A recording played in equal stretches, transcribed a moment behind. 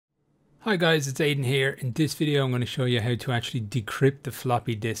Hi guys, it's Aidan here. In this video I'm going to show you how to actually decrypt the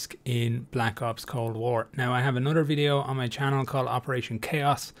floppy disk in Black Ops Cold War. Now I have another video on my channel called Operation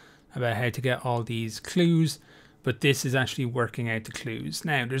Chaos about how to get all these clues, but this is actually working out the clues.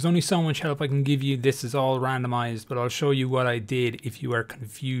 Now there's only so much help I can give you. This is all randomized, but I'll show you what I did if you are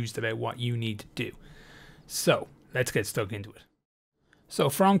confused about what you need to do. So let's get stuck into it. So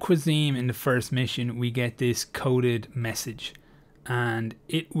from Quazim in the first mission we get this coded message, and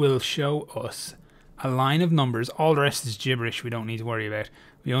it will show us a line of numbers. All the rest is gibberish we don't need to worry about.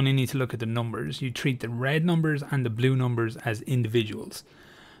 We only need to look at the numbers. You treat the red numbers and the blue numbers as individuals.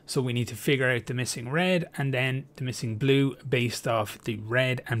 So we need to figure out the missing red and then the missing blue based off the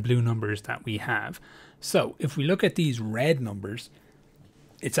red and blue numbers that we have. So if we look at these red numbers,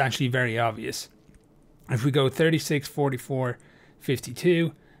 it's actually very obvious. If we go 36, 44,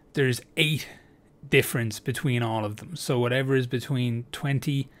 52, there's 8 difference between all of them. So whatever is between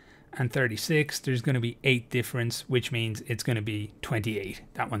 20 and 36, there's going to be 8 difference, which means it's going to be 28.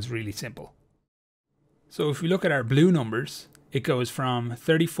 That one's really simple. So if we look at our blue numbers, it goes from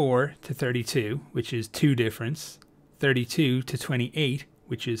 34 to 32, which is 2 difference, 32 to 28,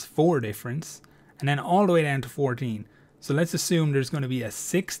 which is 4 difference, and then all the way down to 14. So let's assume there's going to be a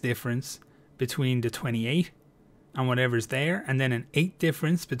 6 difference between the 28 and whatever's there, and then an 8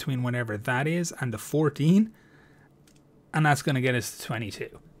 difference between whatever that is and the 14, and that's going to get us to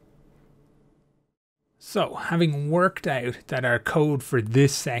 22. So having worked out that our code for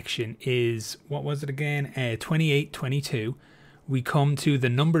this section is, what was it again, 2822, we come to the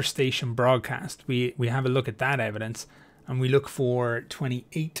number station broadcast. We have a look at that evidence and we look for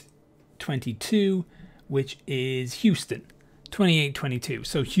 2822, which is Houston. 2822.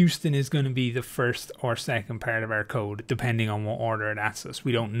 So Houston is going to be the first or second part of our code, depending on what order it asks us.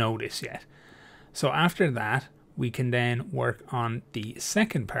 We don't know this yet. So after that, we can then work on the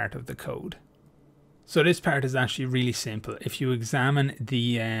second part of the code. So this part is actually really simple. If you examine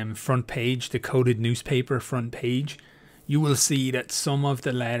the front page, the coded newspaper front page, you will see that some of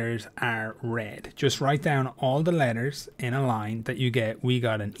the letters are red. Just write down all the letters in a line that you get. We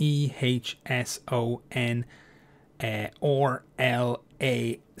got an E, H, S, O, N, or L,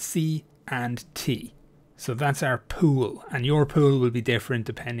 A, C, and T. So that's our pool, and your pool will be different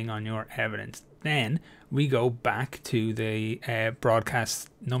depending on your evidence. Then we go back to the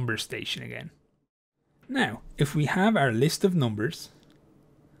broadcast number station again. Now, if we have our list of numbers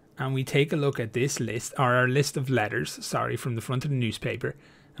and we take a look at this list, or our list of letters, sorry, from the front of the newspaper,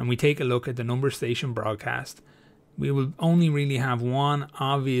 and we take a look at the number station broadcast, we will only really have one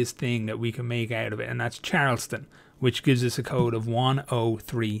obvious thing that we can make out of it, and that's Charleston, which gives us a code of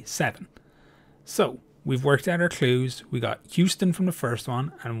 1037. So we've worked out our clues. We got Houston from the first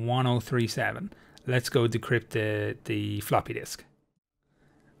one and 1037. Let's go decrypt the floppy disk.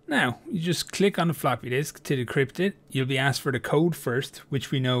 Now you just click on the floppy disk to decrypt it. You'll be asked for the code first, which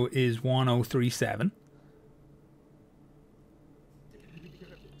we know is 1037.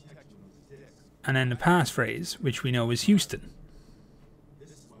 And then the passphrase, which we know is Houston.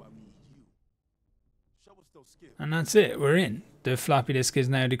 And that's it, we're in. The floppy disk is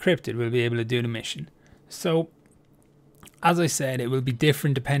now decrypted. We'll be able to do the mission. So, as I said, it will be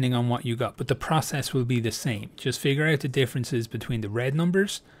different depending on what you got, but the process will be the same. Just figure out the differences between the red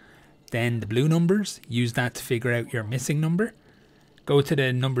numbers, then the blue numbers. Use that to figure out your missing number. Go to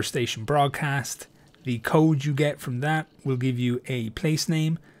the number station broadcast. The code you get from that will give you a place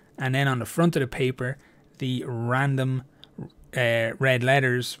name, and then on the front of the paper, the random red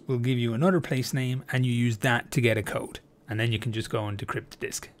letters will give you another place name, and you use that to get a code, and then you can just go and decrypt the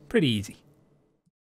disk. Pretty easy.